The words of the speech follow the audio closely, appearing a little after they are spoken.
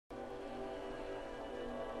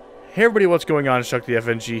Hey everybody, what's going on? It's Chuck the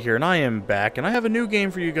FNG here, and I am back, and I have a new game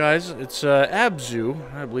for you guys. It's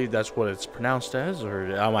ABZU. I believe that's what it's pronounced as,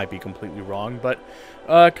 or I might be completely wrong, but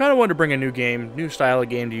kind of wanted to bring a new game, new style of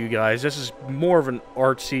game to you guys. This is more of an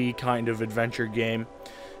artsy kind of adventure game.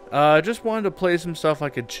 Just wanted to play some stuff I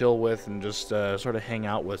could chill with and just sort of hang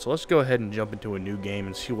out with. So let's go ahead and jump into a new game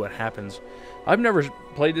and see what happens. I've never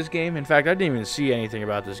played this game. In fact, I didn't even see anything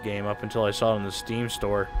about this game up until I saw it in the Steam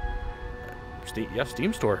store.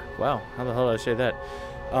 Steam store. Wow, how the hell did I say that?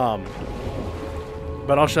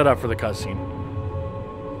 But I'll shut up for the cutscene.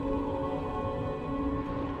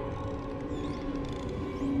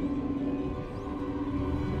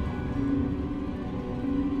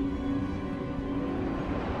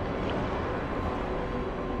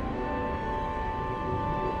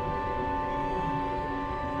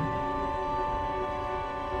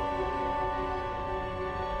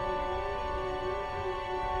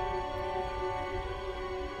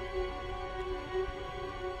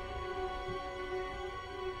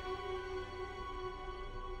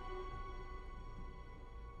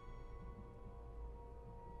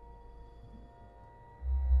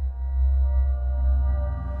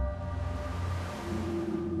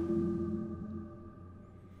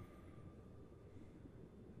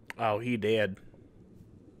 Oh, he did.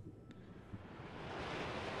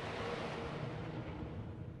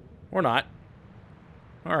 Or not.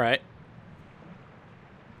 Alright.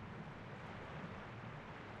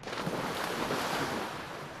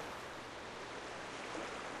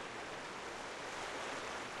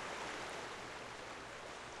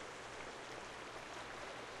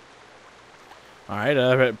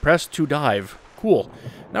 Alright, press to dive. Cool.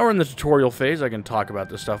 Now we're in the tutorial phase. I can talk about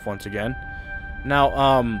this stuff once again.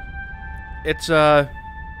 Now, it's, alright,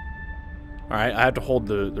 I have to hold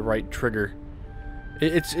the right trigger.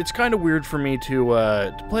 It's kind of weird for me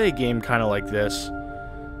to play a game kind of like this.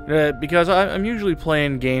 Because I'm usually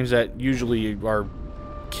playing games that usually are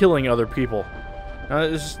killing other people. Now,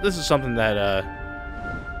 this is something that,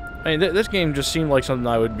 I mean, this game just seemed like something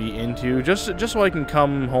I would be into, just so I can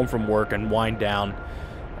come home from work and wind down,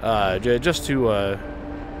 just to,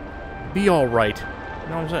 be alright.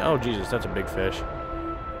 You know what I'm saying? Oh, Jesus, that's a big fish.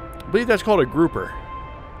 I believe that's called a grouper.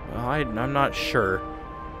 I'm not sure.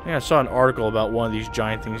 I think I saw an article about one of these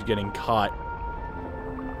giant things getting caught.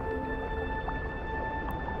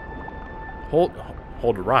 Hold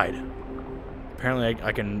to ride. Apparently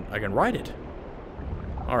I can ride it.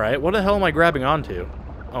 Alright, what the hell am I grabbing onto?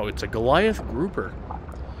 Oh, it's a Goliath grouper.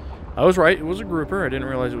 I was right, it was a grouper. I didn't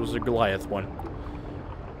realize it was a Goliath one.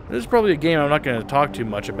 This is probably a game I'm not going to talk too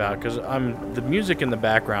much about, because the music in the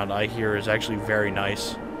background I hear is actually very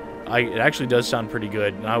nice. It actually does sound pretty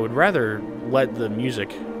good, and I would rather let the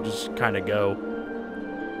music just kind of go.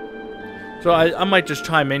 So I might just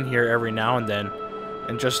chime in here every now and then,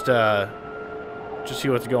 and just see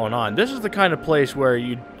what's going on. This is the kind of place where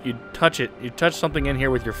you touch something in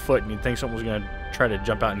here with your foot, and you'd think someone was going to try to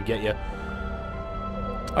jump out and get you.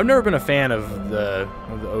 I've never been a fan of the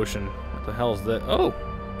ocean. What the hell is that? Oh!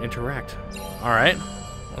 Interact. Alright.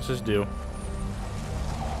 What's this do?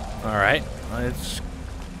 Alright.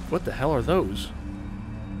 What the hell are those?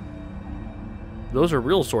 Those are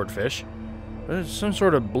real swordfish. There's some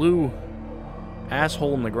sort of blue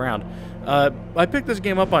asshole in the ground. I picked this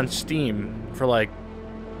game up on Steam for like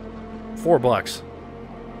 $4.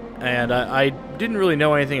 And I didn't really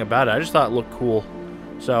know anything about it. I just thought it looked cool.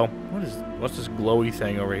 So, what's this glowy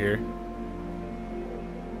thing over here?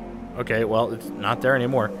 Okay, well, it's not there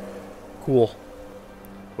anymore. Cool.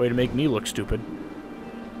 Way to make me look stupid.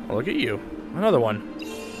 Oh, look at you. Another one.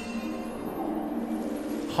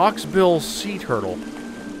 Hawksbill sea turtle.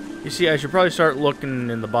 You see, I should probably start looking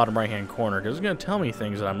in the bottom right-hand corner, because it's going to tell me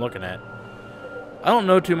things that I'm looking at. I don't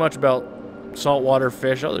know too much about saltwater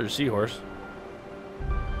fish. Oh, there's a seahorse.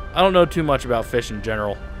 I don't know too much about fish in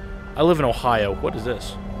general. I live in Ohio. What is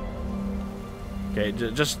this? Okay,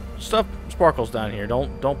 just stuff sparkles down here.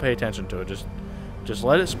 Don't pay attention to it. Just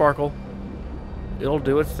let it sparkle. It'll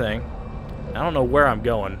do its thing. I don't know where I'm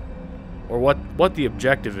going, or what the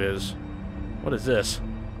objective is. What is this?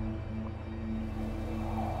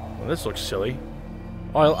 Well, this looks silly.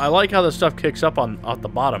 Oh, I like how the stuff kicks up off the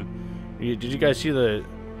bottom. Did you guys see the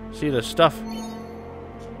stuff?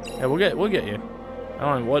 Yeah, we'll get you. I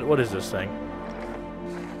don't know what is this thing.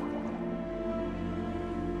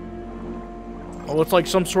 Oh, it's like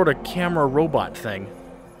some sort of camera robot thing.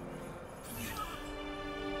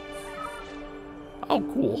 Oh,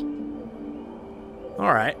 cool.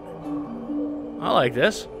 Alright. I like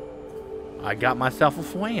this. I got myself a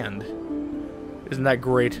friend. Isn't that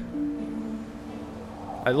great?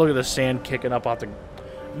 I look at the sand kicking up off the...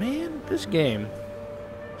 Man, this game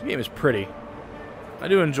This game is pretty. I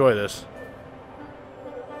do enjoy this.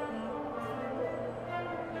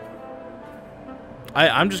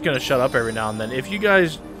 I'm just gonna shut up every now and then. If you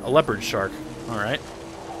guys... A leopard shark. Alright.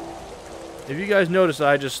 If you guys notice that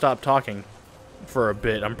I just stopped talking for a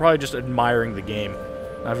bit, I'm probably just admiring the game.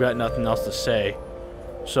 I've got nothing else to say.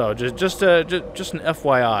 So, just an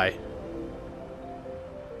FYI.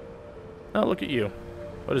 Oh, look at you.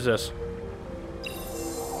 What is this?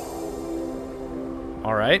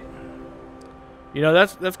 Alright. You know,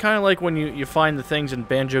 that's kind of like when you find the things in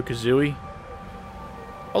Banjo-Kazooie.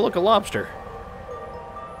 Oh, look, a lobster.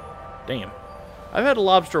 Damn. I've had a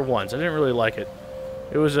lobster once. I didn't really like it.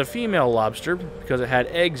 It was a female lobster because it had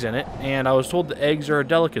eggs in it, and I was told the eggs are a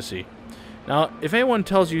delicacy. Now, if anyone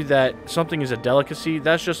tells you that something is a delicacy,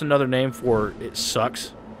 that's just another name for it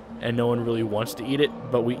sucks, and no one really wants to eat it,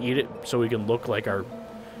 but we eat it so we can look like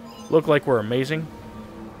we're amazing.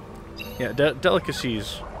 Yeah,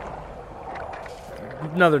 delicacies.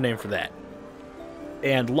 Another name for that.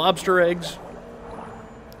 And lobster eggs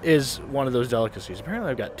is one of those delicacies. Apparently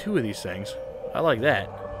I've got 2 of these things. I like that.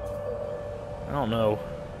 I don't know.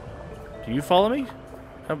 Do you follow me?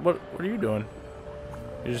 What are you doing?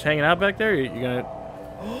 You're just hanging out back there? You're gonna...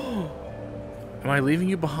 Am I leaving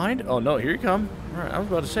you behind? Oh no, here you come. Alright, I was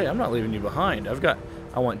about to say, I'm not leaving you behind.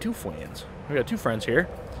 I want 2 friends. I've got 2 friends here.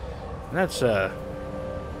 And that's a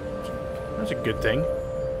good thing.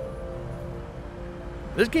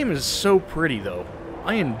 This game is so pretty, though.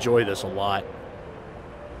 I enjoy this a lot.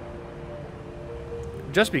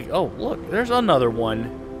 Oh, look, there's another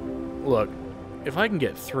one. Look, if I can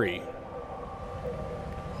get 3.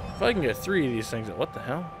 If I can get 3 of these things, what the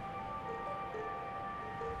hell?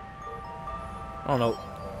 I don't know.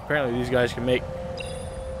 Apparently these guys can make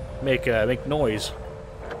noise.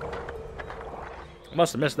 I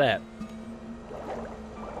must have missed that.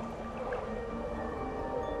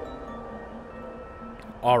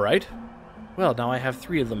 Alright. Well, now I have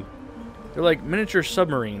 3 of them. They're like miniature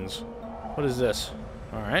submarines. What is this?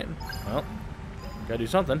 Alright. Well, gotta do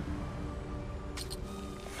something.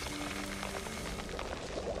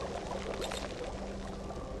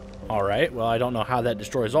 Alright. Well, I don't know how that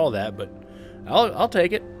destroys all that, but I'll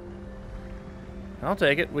take it. I'll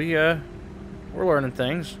take it. We're learning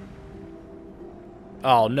things.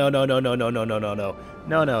 Oh, no. No,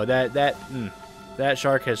 that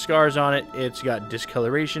shark has scars on it. It's got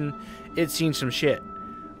discoloration. It's seen some shit.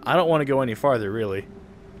 I don't want to go any farther, really.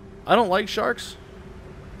 I don't like sharks.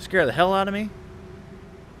 They scare the hell out of me.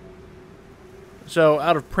 So,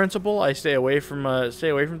 out of principle, I stay away from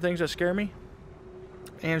things that scare me.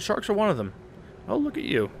 And sharks are one of them. Oh, look at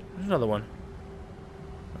you. There's another one.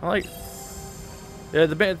 I like... Yeah,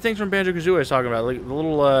 the things from Banjo-Kazooie I was talking about. Like the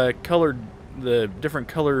little colored... The different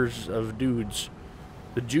colors of dudes.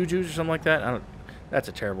 The Jujus or something like that. That's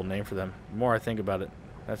a terrible name for them. The more I think about it,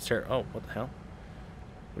 that's terrible. Oh, what the hell?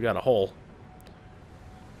 We got a hole.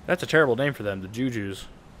 That's a terrible name for them, the Jujus.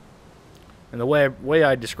 And the way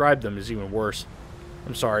I describe them is even worse.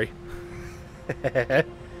 I'm sorry.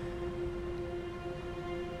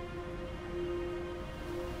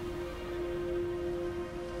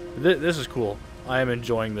 This is cool. I am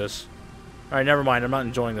enjoying this. Alright, never mind. I'm not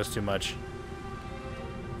enjoying this too much.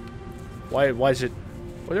 Why is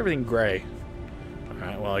everything gray?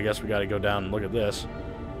 Alright, well, I guess we gotta go down and look at this.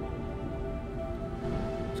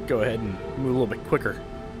 Let's go ahead and move a little bit quicker.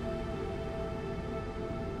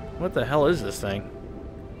 What the hell is this thing?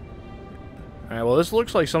 Alright, well, this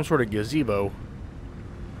looks like some sort of gazebo.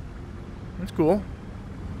 That's cool.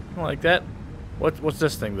 I like that. What's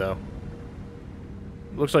this thing, though?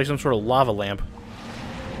 It looks like some sort of lava lamp.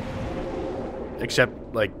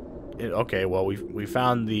 Except, like... Okay, well, we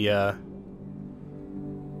found the,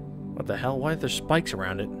 What the hell? Why are there spikes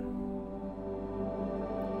around it?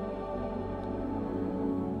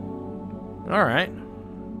 Alright.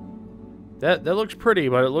 That looks pretty,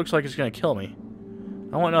 but it looks like it's gonna kill me.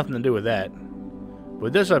 I want nothing to do with that.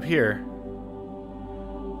 But this up here...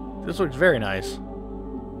 This looks very nice.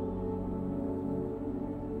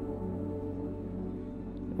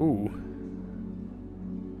 Ooh.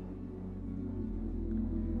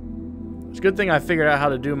 It's a good thing I figured out how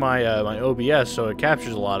to do my my OBS so it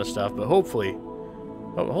captures a lot of stuff, but hopefully...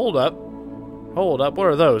 Oh, hold up. Hold up. What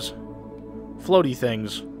are those? Floaty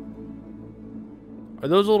things. Are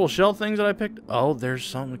those little shell things that I picked? Oh, there's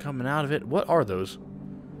something coming out of it. What are those?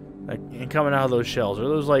 Like, coming out of those shells. Are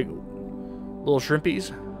those like little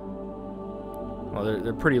shrimpies? Well,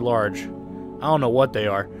 they're pretty large. I don't know what they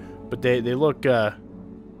are, but they look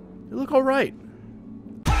alright.